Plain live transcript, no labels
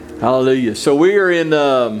Hallelujah. So we are in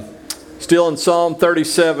still in Psalm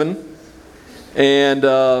 37,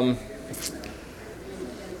 and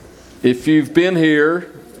if you've been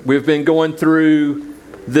here, we've been going through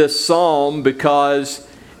this psalm because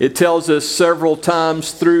it tells us several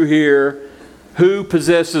times through here who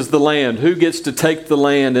possesses the land, who gets to take the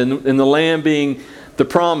land, and the land being the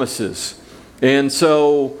promises. And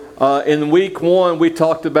so in week 1 we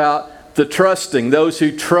talked about the trusting, those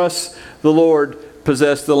who trust the Lord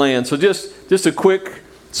possess the land. So just a quick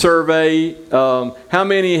survey. How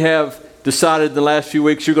many have decided in the last few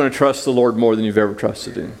weeks you're going to trust the Lord more than you've ever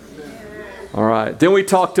trusted Him? All right. Then we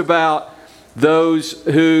talked about those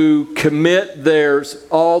who commit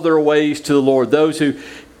all their ways to the Lord, those who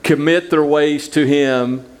commit their ways to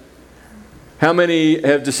Him. How many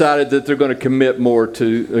have decided that they're going to commit more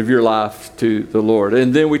of your life to the Lord?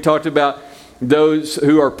 And then we talked about those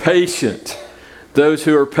who are patient. Those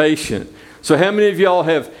who are patient. So how many of y'all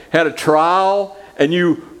have had a trial and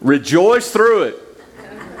you rejoice through it?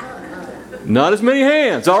 Not as many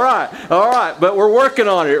hands. All right. But we're working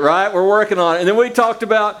on it, right? We're working on it. And then we talked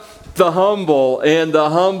about the humble, and the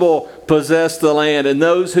humble possess the land. And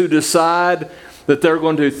those who decide that they're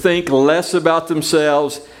going to think less about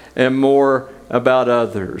themselves and more about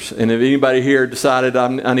others. And if anybody here decided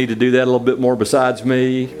I need to do that a little bit more besides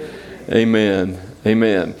me, amen.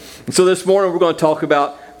 Amen. And so this morning we're going to talk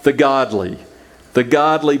about the godly. The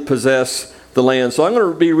godly possess the land. So I'm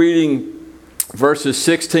going to be reading verses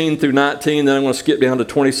 16 through 19, then I'm going to skip down to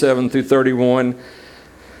 27 through 31.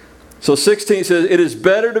 So 16 says, "It is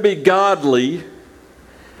better to be godly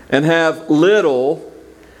and have little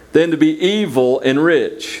than to be evil and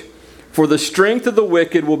rich. For the strength of the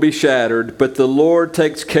wicked will be shattered, but the Lord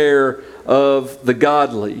takes care of the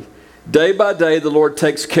godly. Day by day the Lord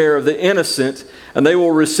takes care of the innocent, and they will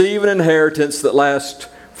receive an inheritance that lasts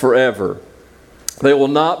forever. They will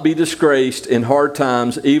not be disgraced in hard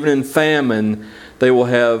times. Even in famine, they will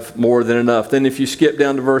have more than enough." Then if you skip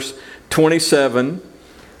down to verse 27,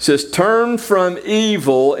 it says, "Turn from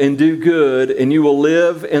evil and do good, and you will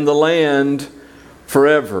live in the land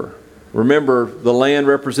forever." Remember, the land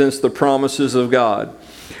represents the promises of God.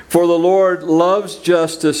 "For the Lord loves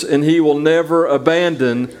justice, and He will never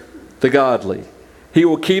abandon the godly. He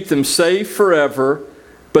will keep them safe forever,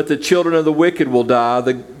 but the children of the wicked will die.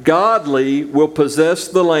 The godly will possess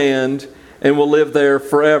the land and will live there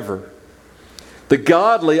forever. The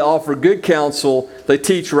godly offer good counsel. They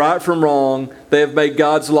teach right from wrong. They have made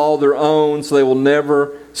God's law their own, so they will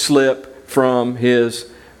never slip from His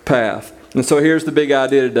path." And so here's the big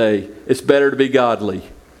idea today. It's better to be godly.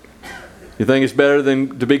 You think it's better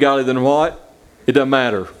to be godly than what? It doesn't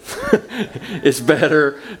matter. It's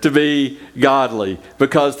better to be godly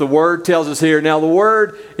because the Word tells us here. Now the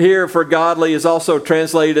word here for godly is also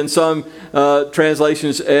translated in some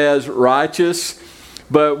translations as righteous.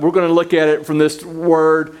 But we're going to look at it from this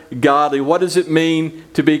word godly. What does it mean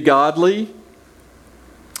to be godly?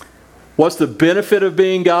 What's the benefit of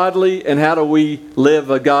being godly? And how do we live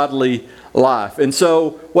a godly life? And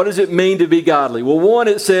so, what does it mean to be godly? Well, one,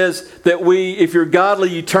 it says that if you're godly,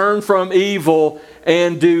 you turn from evil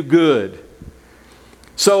and do good.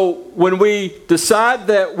 So, when we decide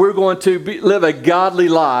that we're going to live a godly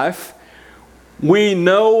life, we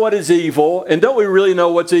know what is evil. And don't we really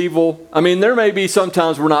know what's evil? I mean, there may be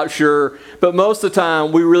sometimes we're not sure, but most of the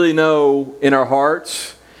time we really know in our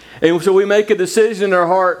hearts. And so we make a decision in our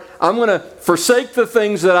heart, I'm going to forsake the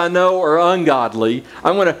things that I know are ungodly.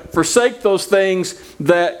 I'm going to forsake those things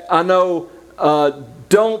that I know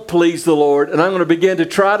don't please the Lord. And I'm going to begin to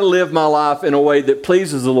try to live my life in a way that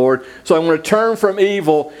pleases the Lord. So I'm going to turn from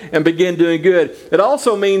evil and begin doing good. It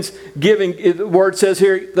also means giving. The word says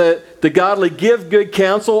here that the godly give good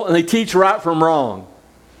counsel and they teach right from wrong.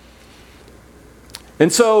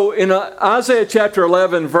 And so in Isaiah chapter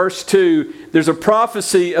 11, verse 2, there's a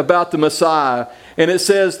prophecy about the Messiah. And it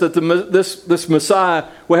says that this Messiah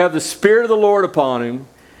will have the Spirit of the Lord upon Him.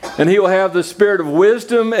 And He will have the Spirit of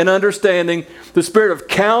wisdom and understanding, the Spirit of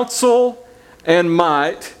counsel and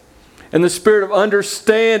might, and the Spirit of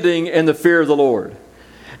understanding and the fear of the Lord.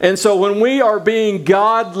 And so when we are being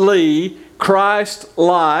godly,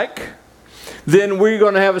 Christ-like, then we're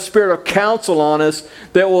going to have a spirit of counsel on us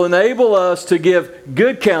that will enable us to give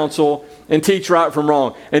good counsel and teach right from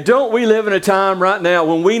wrong. And don't we live in a time right now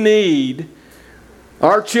when we need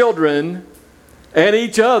our children and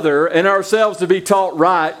each other and ourselves to be taught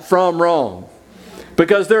right from wrong?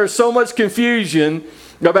 Because there is so much confusion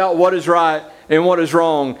about what is right and what is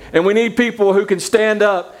wrong. And we need people who can stand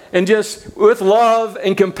up and just with love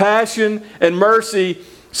and compassion and mercy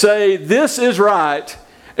say, this is right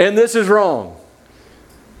and this is wrong.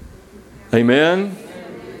 Amen?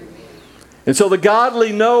 And so the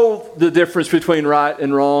godly know the difference between right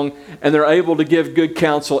and wrong, and they're able to give good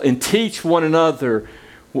counsel and teach one another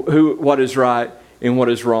what is right and what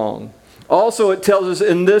is wrong. Also, it tells us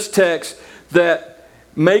in this text that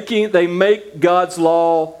they make God's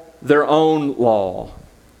law their own law.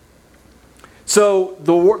 So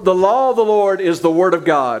the law of the Lord is the Word of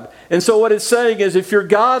God. And so what it's saying is, if you're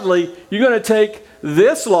godly, you're going to take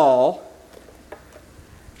this law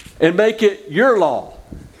and make it your law.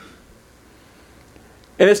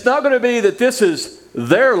 And it's not going to be that this is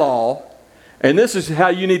their law and this is how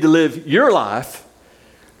you need to live your life.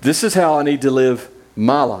 This is how I need to live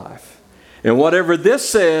my life. And whatever this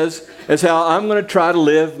says is how I'm going to try to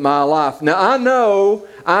live my life. Now, I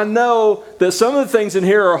know that some of the things in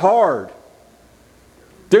here are hard.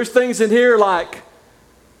 There's things in here like,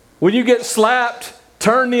 when you get slapped,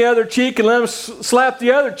 turn the other cheek and let them slap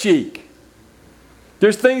the other cheek.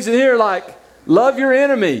 There's things in here like, love your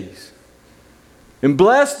enemies and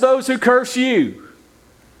bless those who curse you.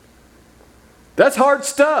 That's hard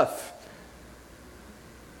stuff.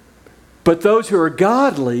 But those who are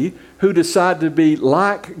godly, who decide to be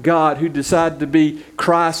like God, who decide to be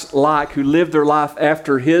Christ-like, who live their life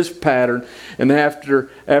after His pattern and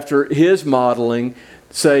after His modeling,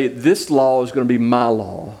 say, this law is going to be my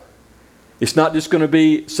law. It's not just going to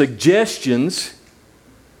be suggestions,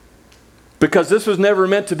 because this was never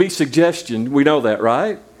meant to be suggestion. We know that,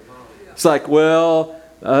 right? It's like, well,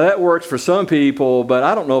 that works for some people, but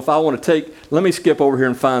I don't know if I want to let me skip over here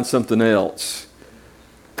and find something else.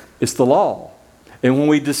 It's the law. And when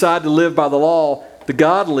we decide to live by the law, the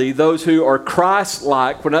godly, those who are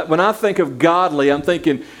Christ-like, when I think of godly, I'm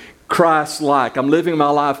thinking Christ-like. I'm living my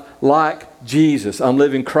life like Jesus. I'm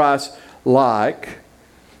living Christ-like.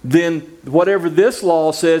 Then whatever this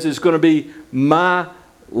law says is going to be my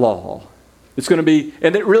law. It's going to be,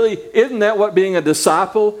 and it really, isn't that what being a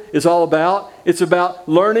disciple is all about? It's about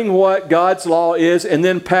learning what God's law is and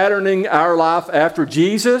then patterning our life after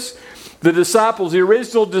Jesus. The disciples, the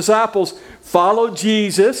original disciples, followed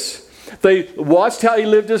Jesus. They watched how He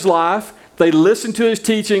lived His life. They listened to His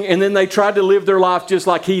teaching, and then they tried to live their life just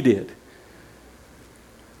like He did.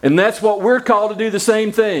 And that's what we're called to do, the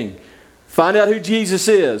same thing. Find out who Jesus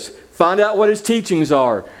is. Find out what His teachings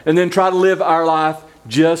are. And then try to live our life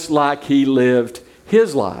just like He lived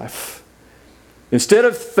His life. Instead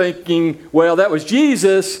of thinking, well, that was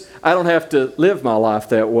Jesus, I don't have to live my life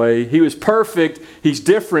that way. He was perfect. He's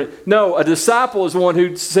different. No, a disciple is one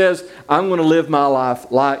who says, I'm going to live my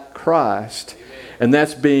life like Christ. And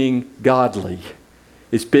that's being godly.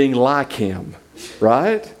 It's being like Him,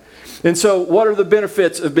 right? And so what are the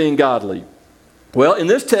benefits of being godly? Well, in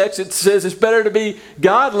this text, it says it's better to be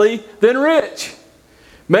godly than rich.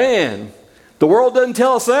 Man, the world doesn't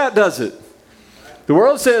tell us that, does it? The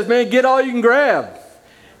world says, man, get all you can grab.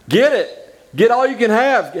 Get it. Get all you can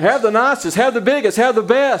have. Have the nicest, have the biggest, have the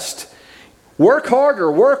best. Work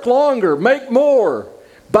harder, work longer, make more,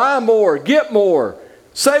 buy more, get more,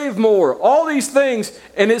 save more. All these things.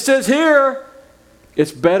 And it says here,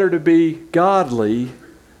 it's better to be godly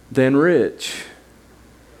than rich.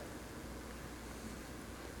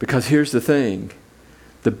 Because here's the thing.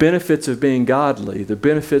 The benefits of being godly, the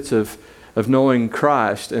benefits of knowing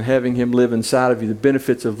Christ and having Him live inside of you, the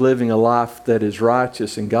benefits of living a life that is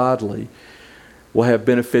righteous and godly, will have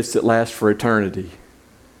benefits that last for eternity.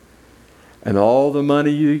 And all the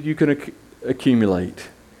money you can accumulate,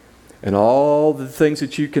 and all the things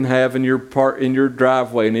that you can have in your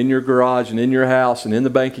driveway and in your garage and in your house and in the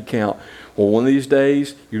bank account, well, one of these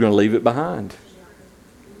days you're going to leave it behind.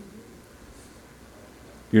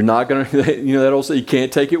 You're not going to, that old saying, you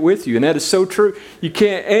can't take it with you. And that is so true. You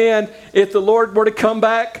can't. And if the Lord were to come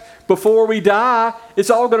back before we die, it's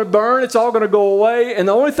all going to burn. It's all going to go away. And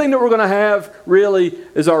the only thing that we're going to have really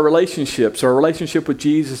is our relationships, our relationship with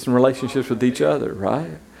Jesus and relationships with each other,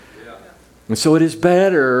 right? Yeah. And so it is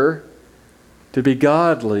better to be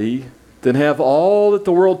godly than have all that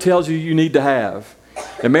the world tells you need to have.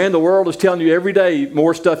 And man, the world is telling you every day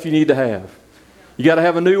more stuff you need to have. You got to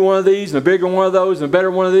have a new one of these and a bigger one of those and a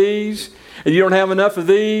better one of these. And you don't have enough of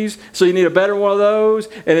these, so you need a better one of those.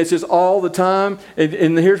 And it's just all the time.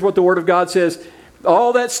 And here's what the Word of God says.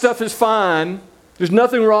 All that stuff is fine. There's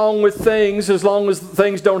nothing wrong with things as long as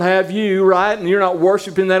things don't have you, right? And you're not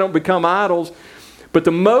worshiping, they don't become idols. But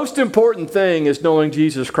the most important thing is knowing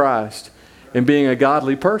Jesus Christ and being a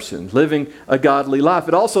godly person, living a godly life.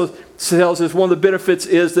 It also tells us one of the benefits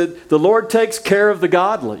is that the Lord takes care of the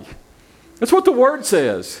godly. That's what the Word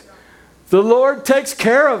says. The Lord takes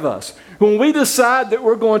care of us. When we decide that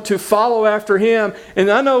we're going to follow after Him, and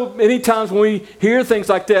I know many times when we hear things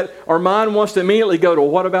like that, our mind wants to immediately go to,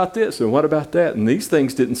 what about this and what about that? And these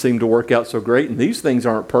things didn't seem to work out so great, and these things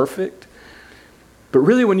aren't perfect. But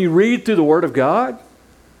really, when you read through the Word of God,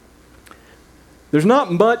 there's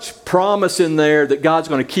not much promise in there that God's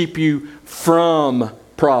going to keep you from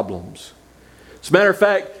problems. As a matter of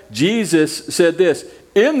fact, Jesus said this,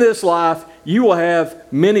 in this life, you will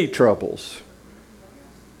have many troubles.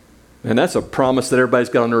 And that's a promise that everybody's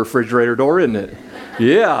got on their refrigerator door, isn't it?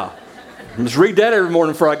 Yeah. Just read that every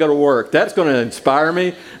morning before I go to work. That's going to inspire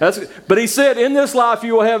me. But he said, in this life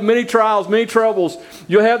you will have many trials, many troubles.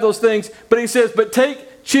 You'll have those things. But he says, but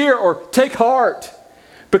take cheer or take heart,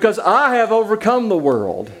 because I have overcome the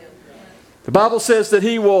world. The Bible says that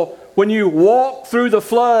He will, when you walk through the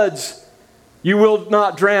floods, you will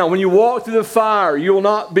not drown. When you walk through the fire, you will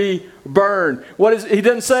not be burned. He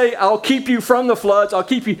doesn't say, I'll keep you from the floods, I'll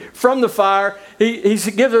keep you from the fire. He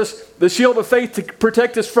gives us the shield of faith to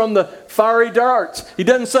protect us from the fiery darts. He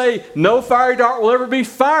doesn't say, no fiery dart will ever be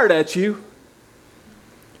fired at you.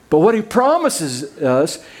 But what He promises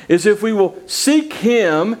us is if we will seek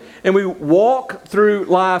Him and we walk through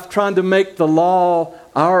life trying to make the law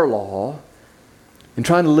our law and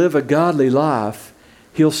trying to live a godly life,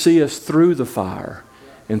 He'll see us through the fire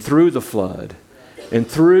and through the flood and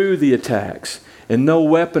through the attacks. And no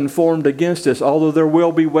weapon formed against us, although there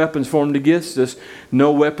will be weapons formed against us,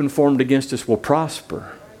 no weapon formed against us will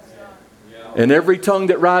prosper. And every tongue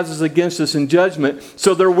that rises against us in judgment,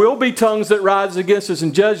 so there will be tongues that rise against us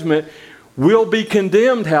in judgment, will be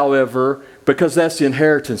condemned, however, because that's the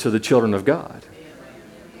inheritance of the children of God.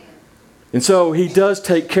 And so He does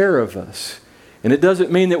take care of us. And it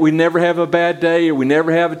doesn't mean that we never have a bad day or we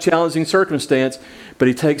never have a challenging circumstance, but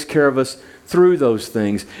He takes care of us through those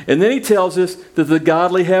things. And then He tells us that the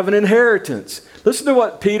godly have an inheritance. Listen to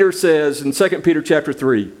what Peter says in 2 Peter chapter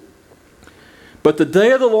 3. But the day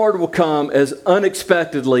of the Lord will come as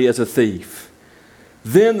unexpectedly as a thief.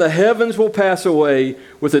 Then the heavens will pass away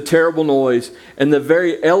with a terrible noise, and the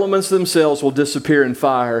very elements themselves will disappear in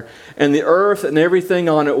fire, and the earth and everything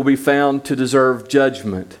on it will be found to deserve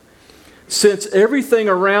judgment. Since everything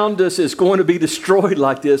around us is going to be destroyed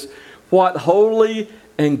like this, what holy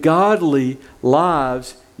and godly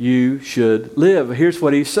lives you should live. Here's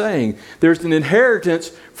what he's saying. There's an inheritance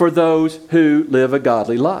for those who live a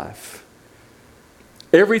godly life.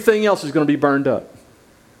 Everything else is going to be burned up.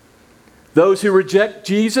 Those who reject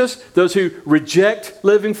Jesus, those who reject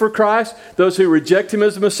living for Christ, those who reject Him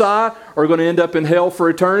as the Messiah are going to end up in hell for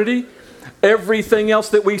eternity. Everything else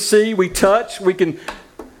that we see, we touch, we can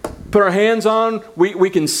put our hands on, we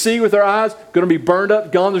can see with our eyes, going to be burned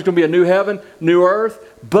up, gone. There's going to be a new heaven, new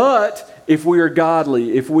earth. But if we are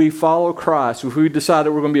godly, if we follow Christ, if we decide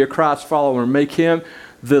that we're going to be a Christ follower and make Him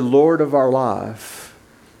the Lord of our life,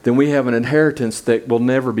 then we have an inheritance that will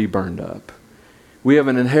never be burned up. We have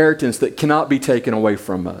an inheritance that cannot be taken away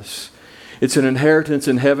from us. It's an inheritance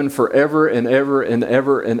in heaven forever and ever and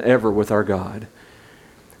ever and ever with our God.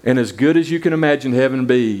 And as good as you can imagine heaven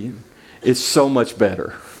be, it's so much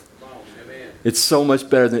better. It's so much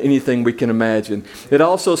better than anything we can imagine. It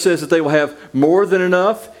also says that they will have more than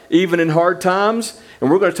enough, even in hard times.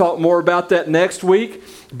 And we're going to talk more about that next week.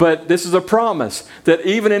 But this is a promise that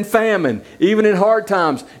even in famine, even in hard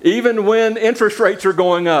times, even when interest rates are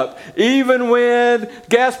going up, even when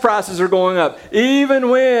gas prices are going up, even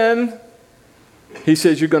when, He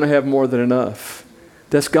says you're going to have more than enough.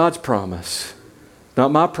 That's God's promise.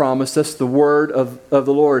 Not my promise. That's the word of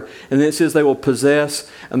the Lord. And then it says they will possess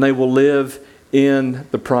and they will live in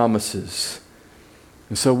the promises.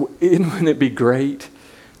 And so wouldn't it be great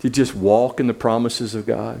to just walk in the promises of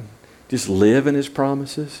God? Just live in His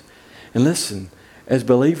promises? And listen, as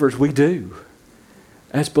believers, we do.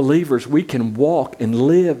 As believers, we can walk and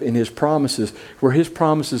live in His promises, where His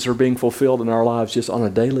promises are being fulfilled in our lives just on a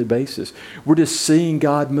daily basis. We're just seeing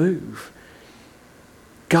God move.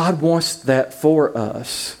 God wants that for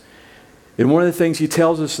us. And one of the things He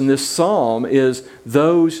tells us in this psalm is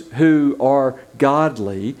those who are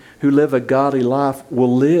godly, who live a godly life,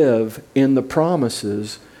 will live in the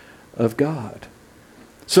promises of God.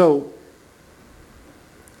 So,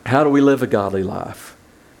 how do we live a godly life?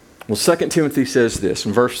 Well, 2 Timothy says this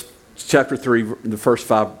in chapter 3, the first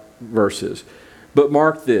 5 verses. But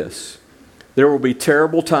mark this, there will be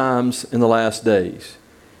terrible times in the last days.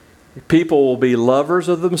 People will be lovers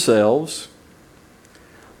of themselves,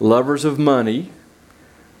 lovers of money,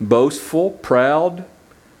 boastful, proud,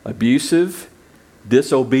 abusive,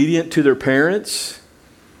 disobedient to their parents,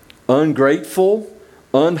 ungrateful,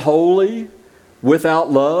 unholy, without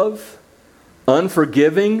love,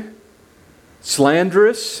 unforgiving,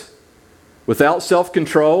 slanderous, without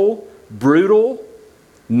self-control, brutal,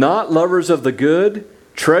 not lovers of the good,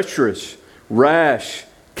 treacherous, rash,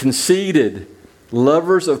 conceited,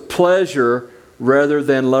 lovers of pleasure rather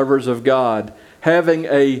than lovers of God, having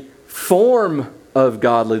a form of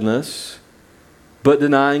godliness, but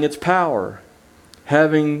denying its power,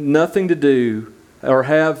 having nothing to do or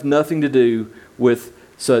have nothing to do with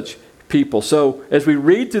such people. So as we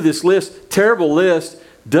read through this list, terrible list,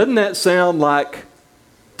 doesn't that sound like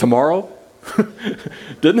tomorrow?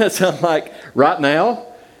 Doesn't that sound like right now?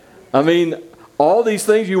 I mean, all these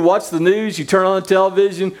things, you watch the news, you turn on the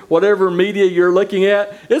television, whatever media you're looking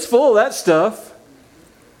at, it's full of that stuff.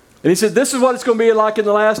 And he said, this is what it's going to be like in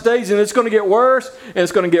the last days, and it's going to get worse, and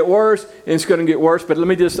it's going to get worse, and it's going to get worse. But let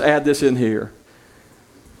me just add this in here.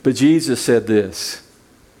 But Jesus said this,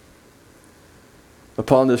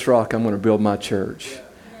 upon this rock I'm going to build my church,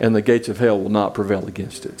 and the gates of hell will not prevail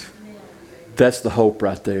against it. That's the hope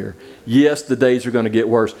right there. Yes, the days are going to get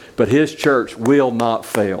worse, but His church will not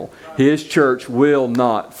fail. His church will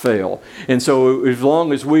not fail. And so as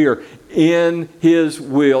long as we are in His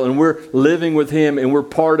will and we're living with Him and we're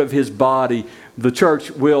part of His body, the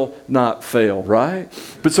church will not fail, right?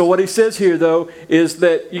 But so what he says here, though, is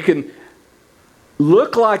that you can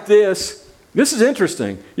look like this. This is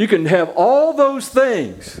interesting. You can have all those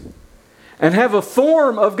things and have a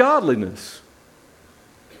form of godliness.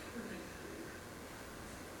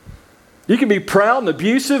 You can be proud and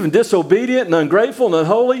abusive and disobedient and ungrateful and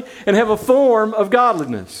unholy and have a form of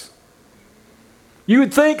godliness. You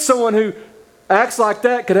would think someone who acts like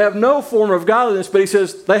that could have no form of godliness, but he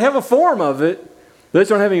says they have a form of it, they just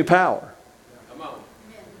don't have any power. Come on.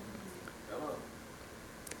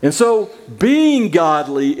 And so being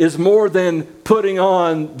godly is more than putting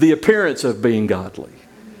on the appearance of being godly.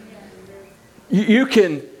 You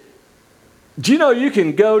can, do you know you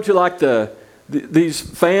can go to like these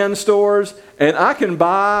fan stores, and I can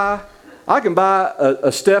buy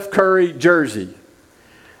a Steph Curry jersey,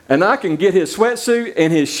 and I can get his sweatsuit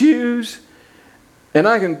and his shoes, and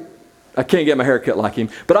I can't get my hair cut like him,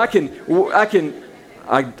 but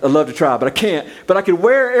I'd love to try, but I can't. But I could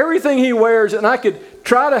wear everything he wears, and I could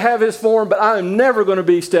try to have his form, but I am never going to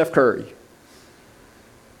be Steph Curry.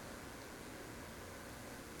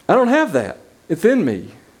 I don't have that. It's in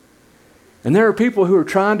me. And there are people who are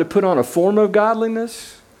trying to put on a form of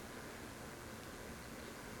godliness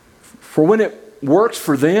for when it works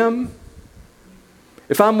for them.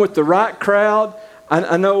 If I'm with the right crowd,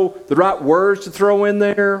 I know the right words to throw in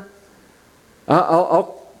there.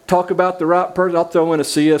 I'll talk about the right person. I'll throw in a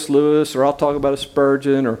C.S. Lewis, or I'll talk about a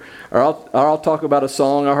Spurgeon, or I'll talk about a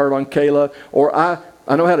song I heard on Kayla, or I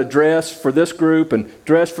know how to dress for this group and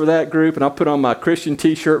dress for that group, and I'll put on my Christian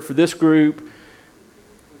t-shirt for this group.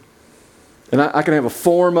 And I can have a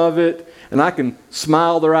form of it, and I can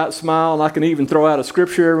smile the right smile, and I can even throw out a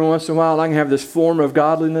scripture every once in a while, and I can have this form of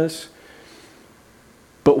godliness.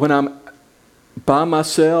 But when I'm by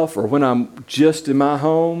myself, or when I'm just in my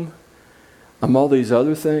home, I'm all these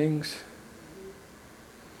other things.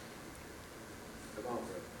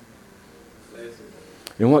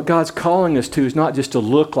 And what God's calling us to is not just to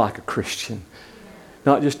look like a Christian,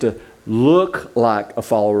 not just to look like a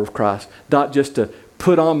follower of Christ, not just to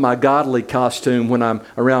put on my godly costume when I'm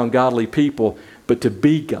around godly people, but to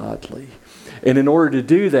be godly. And in order to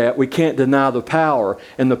do that, we can't deny the power.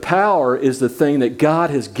 And the power is the thing that God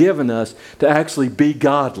has given us to actually be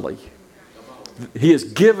godly. He has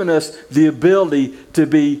given us the ability to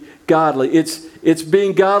be godly. It's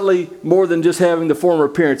being godly more than just having the form or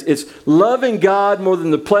appearance. It's loving God more than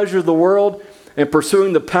the pleasure of the world and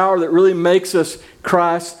pursuing the power that really makes us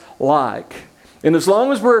Christ-like. And as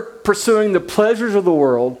long as we're pursuing the pleasures of the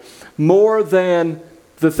world more than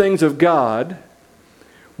the things of God,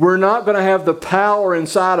 we're not going to have the power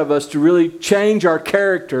inside of us to really change our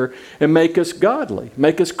character and make us godly,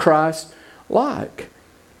 make us Christ-like.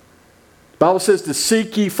 The Bible says to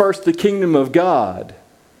seek ye first the kingdom of God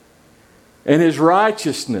and His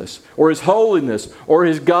righteousness, or His holiness, or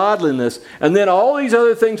His godliness, and then all these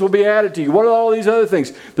other things will be added to you. What are all these other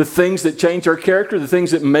things? The things that change our character, the things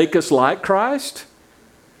that make us like Christ.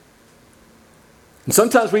 And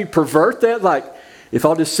sometimes we pervert that, like, if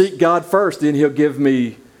I'll just seek God first, then He'll give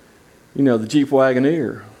me, the Jeep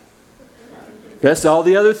Wagoneer. That's all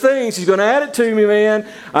the other things. He's going to add it to me, man.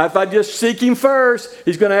 If I just seek Him first,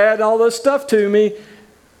 He's going to add all this stuff to me.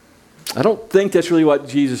 I don't think that's really what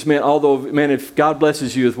Jesus meant. Although, man, if God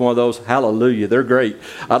blesses you with one of those, hallelujah, they're great.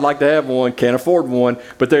 I'd like to have one, can't afford one,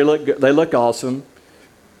 but they look awesome.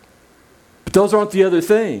 But those aren't the other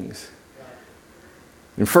things.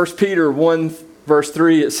 In 1 Peter 1 verse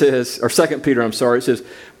 3, it says, or 2 Peter, it says,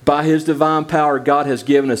 by his divine power, God has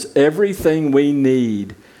given us everything we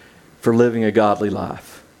need for living a godly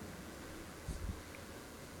life.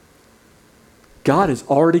 God has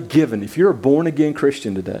already given, if you're a born-again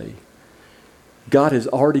Christian today, God has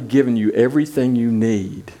already given you everything you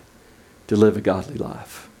need to live a godly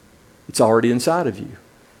life. It's already inside of you.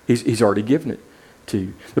 He's already given it to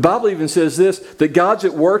you. The Bible even says this, that God's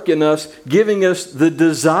at work in us, giving us the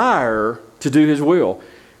desire to do his will.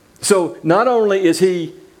 So not only is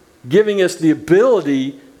he giving us the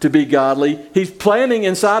ability to be godly, he's planting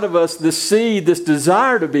inside of us this seed, this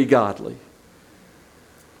desire to be godly.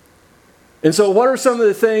 And so what are some of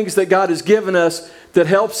the things that God has given us that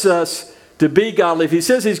helps us to be godly? If he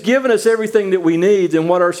says he's given us everything that we need, then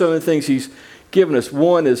what are some of the things he's given us?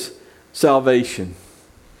 One is salvation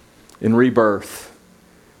and rebirth,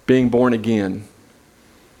 being born again.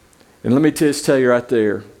 And let me just tell you right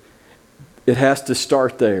there, it has to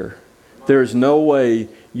start there. There is no way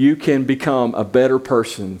you can become a better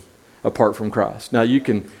person apart from Christ. Now, you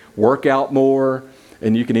can work out more,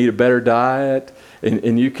 and you can eat a better diet,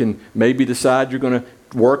 and you can maybe decide you're going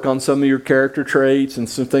to work on some of your character traits and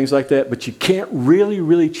some things like that, but you can't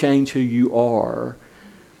really change who you are.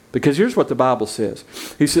 Because here's what the Bible says.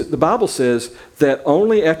 The Bible says that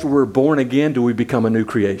only after we're born again do we become a new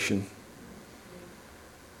creation.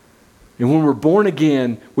 And when we're born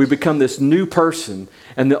again, we become this new person,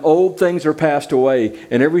 and the old things are passed away,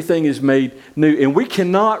 and everything is made new. And we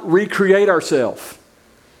cannot recreate ourselves.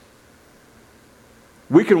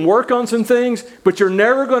 We can work on some things, but you're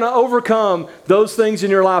never going to overcome those things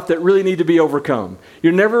in your life that really need to be overcome.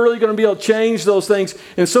 You're never really going to be able to change those things.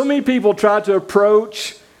 And so many people try to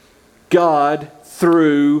approach God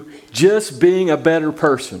through just being a better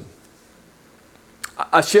person.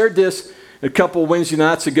 I shared this a couple Wednesday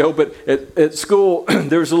nights ago, but at school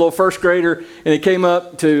there was a little first grader, and he came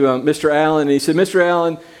up to Mr. Allen, and he said, Mr.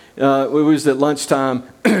 Allen, it was at lunchtime,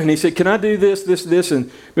 and he said, can I do this?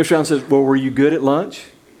 And Mr. Allen says, well, were you good at lunch?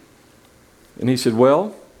 And he said,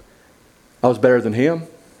 well, I was better than him.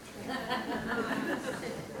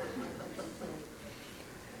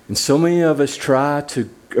 And so many of us try to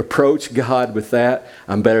approach God with that,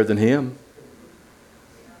 I'm better than him.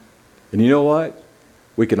 And you know what?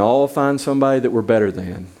 We can all find somebody that we're better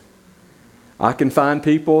than. I can find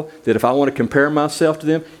people that if I want to compare myself to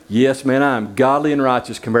them, yes, man, I'm godly and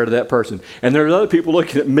righteous compared to that person. And there are other people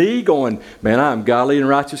looking at me going, man, I'm godly and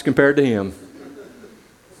righteous compared to him.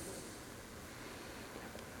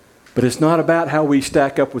 But it's not about how we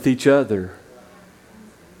stack up with each other.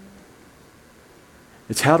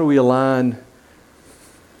 It's how do we align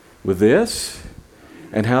with this,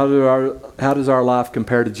 and how does our life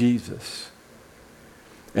compare to Jesus?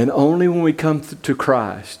 And only when we come to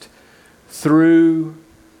Christ through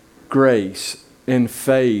grace and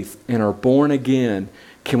faith and are born again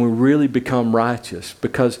can we really become righteous.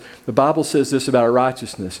 Because the Bible says this about our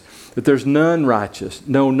righteousness, that there's none righteous,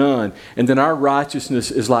 no, none. And then our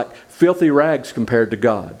righteousness is like filthy rags compared to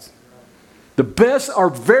God's. Our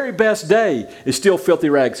very best day is still filthy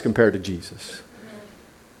rags compared to Jesus.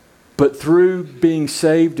 But through being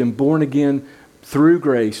saved and born again through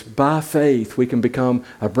grace, by faith, we can become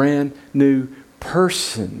a brand new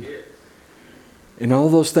person. And all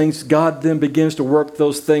those things, God then begins to work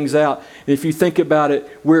those things out. And if you think about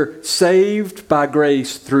it, we're saved by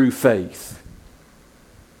grace through faith.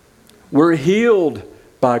 We're healed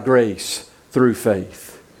by grace through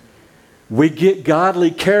faith. We get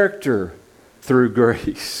godly character through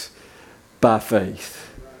grace by faith.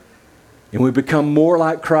 And we become more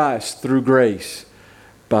like Christ through grace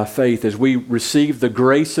by faith as we receive the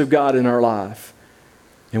grace of God in our life.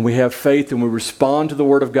 And we have faith and we respond to the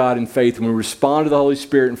Word of God in faith and we respond to the Holy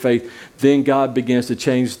Spirit in faith, then God begins to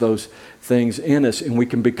change those things in us and we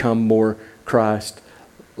can become more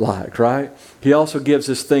Christ-like, right? He also gives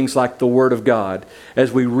us things like the Word of God.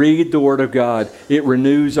 As we read the Word of God, it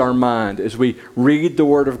renews our mind. As we read the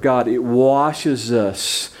Word of God, it washes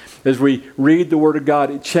us. As we read the Word of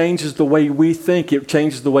God, it changes the way we think. It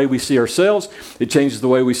changes the way we see ourselves. It changes the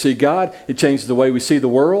way we see God. It changes the way we see the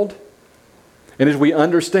world. And as we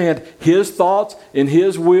understand His thoughts and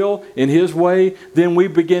His will and His way, then we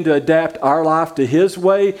begin to adapt our life to His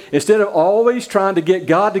way. Instead of always trying to get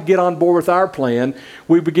God to get on board with our plan,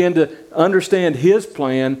 we begin to understand His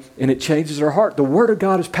plan and it changes our heart. The Word of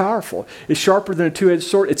God is powerful. It's sharper than a two-edged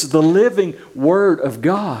sword. It's the living Word of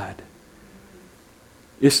God.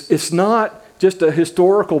 It's not just a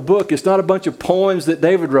historical book. It's not a bunch of poems that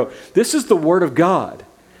David wrote. This is the Word of God.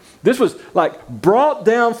 This was like brought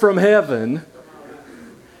down from heaven,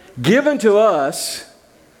 given to us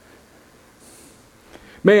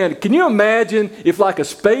Man, can you imagine if like a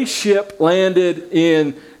spaceship landed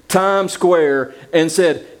in Times Square and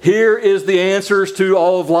said, here is the answers to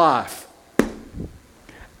all of life.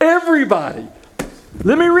 Everybody,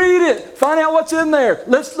 let me read it. Find out what's in there.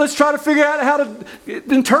 Let's try to figure out how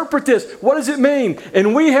to interpret this. What does it mean?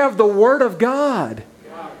 And we have the Word of God.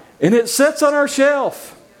 And it sits on our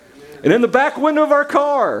shelf. And in the back window of our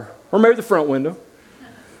car. Or maybe the front window.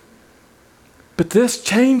 But this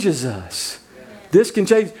changes us. This can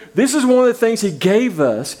change. This is one of the things He gave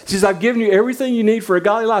us. He says, I've given you everything you need for a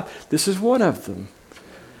godly life. This is one of them.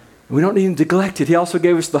 We don't need to neglect it. He also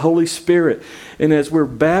gave us the Holy Spirit. And as we're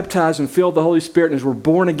baptized and filled with the Holy Spirit, and as we're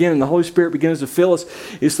born again and the Holy Spirit begins to fill us,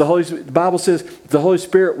 the Bible says the Holy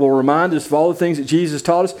Spirit will remind us of all the things that Jesus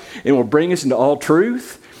taught us and will bring us into all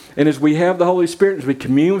truth. And as we have the Holy Spirit, as we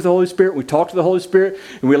commune with the Holy Spirit, we talk to the Holy Spirit,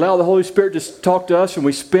 and we allow the Holy Spirit to talk to us, and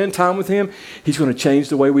we spend time with Him, He's going to change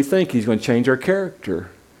the way we think. He's going to change our character.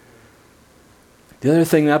 The other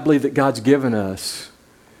thing I believe that God's given us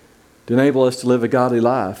to enable us to live a godly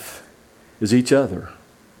life is each other.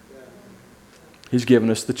 He's given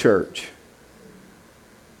us the church.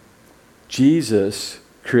 Jesus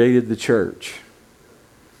created the church.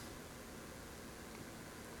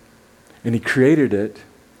 And He created it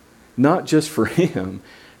not just for Him,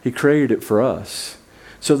 He created it for us.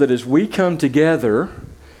 So that as we come together,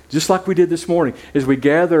 just like we did this morning, as we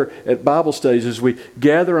gather at Bible studies, as we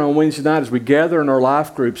gather on Wednesday night, as we gather in our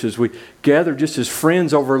life groups, as we gather just as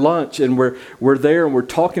friends over lunch, and we're there and we're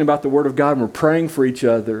talking about the Word of God and we're praying for each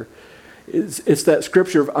other. It's that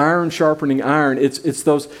scripture of iron sharpening iron. It's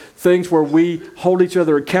those things where we hold each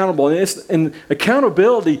other accountable. And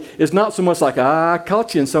accountability is not so much like, I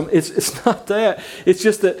caught you in some. It's not that. It's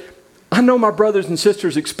just that I know my brothers and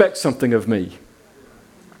sisters expect something of me.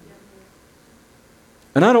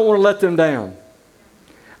 And I don't want to let them down.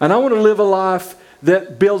 And I want to live a life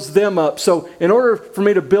that builds them up. So in order for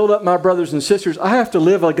me to build up my brothers and sisters, I have to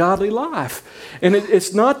live a godly life. And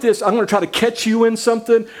it's not this, I'm going to try to catch you in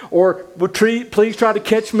something, or please try to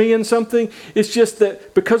catch me in something. It's just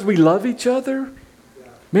that because we love each other,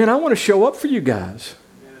 man, I want to show up for you guys.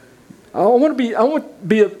 I want to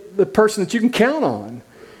be the person that you can count on.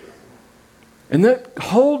 And that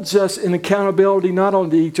holds us in accountability not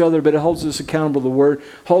only to each other, but it holds us accountable to the Word,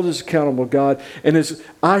 holds us accountable to God. And as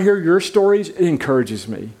I hear your stories, it encourages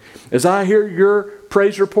me. As I hear your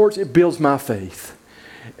praise reports, it builds my faith.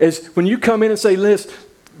 As when you come in and say, listen,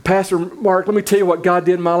 Pastor Mark, let me tell you what God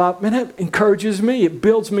did in my life, man, that encourages me. It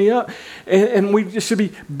builds me up. And we just should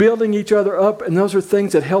be building each other up. And those are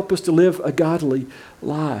things that help us to live a godly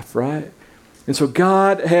life, right? And so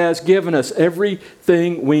God has given us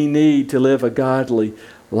everything we need to live a godly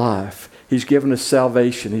life. He's given us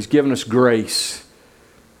salvation. He's given us grace.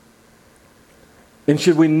 And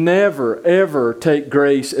should we never, ever take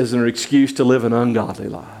grace as an excuse to live an ungodly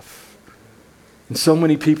life? And so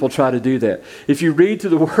many people try to do that. If you read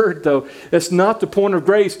through the Word, though, that's not the point of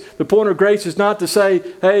grace. The point of grace is not to say,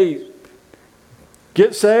 hey,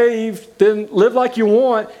 get saved, then live like you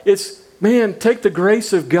want. It's, man, take the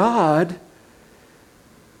grace of God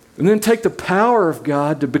and then take the power of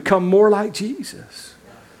God to become more like Jesus.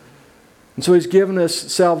 And so He's given us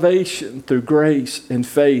salvation through grace and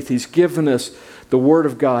faith. He's given us the Word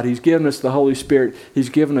of God. He's given us the Holy Spirit. He's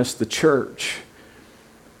given us the church.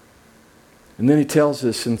 And then He tells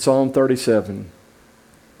us in Psalm 37,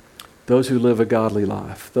 those who live a godly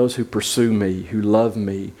life, those who pursue me, who love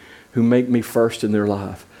me, who make me first in their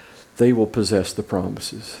life, they will possess the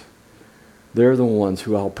promises. They're the ones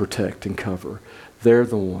who I'll protect and cover. They're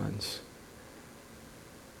the ones.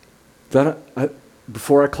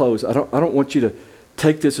 Before I close, I don't want you to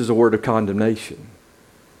take this as a word of condemnation.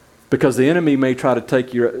 Because the enemy may try to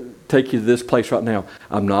take you to this place right now.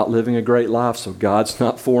 I'm not living a great life, so God's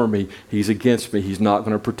not for me. He's against me. He's not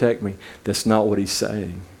going to protect me. That's not what He's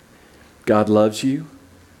saying. God loves you.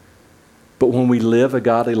 But when we live a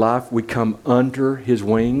godly life, we come under His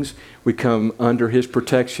wings. We come under His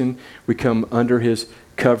protection. We come under His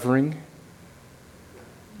covering.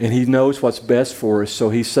 And He knows what's best for us. So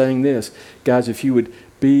He's saying this, guys, if you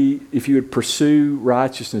would pursue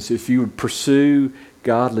righteousness, if you would pursue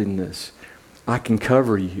godliness, I can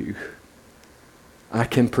cover you. I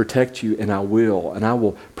can protect you, and I will. And I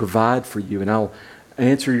will provide for you, and I'll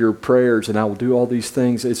answer your prayers, and I will do all these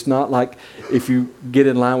things. It's not like if you get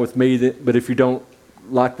in line with me, but if you don't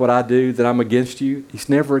like what I do, that I'm against you. He's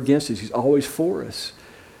never against us. He's always for us.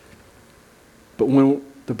 But when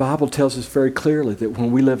the Bible tells us very clearly that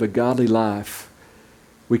when we live a godly life,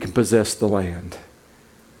 we can possess the land.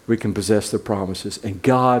 We can possess the promises. And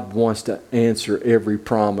God wants to answer every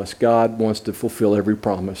promise. God wants to fulfill every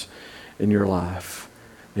promise in your life.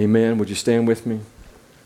 Amen. Would you stand with me?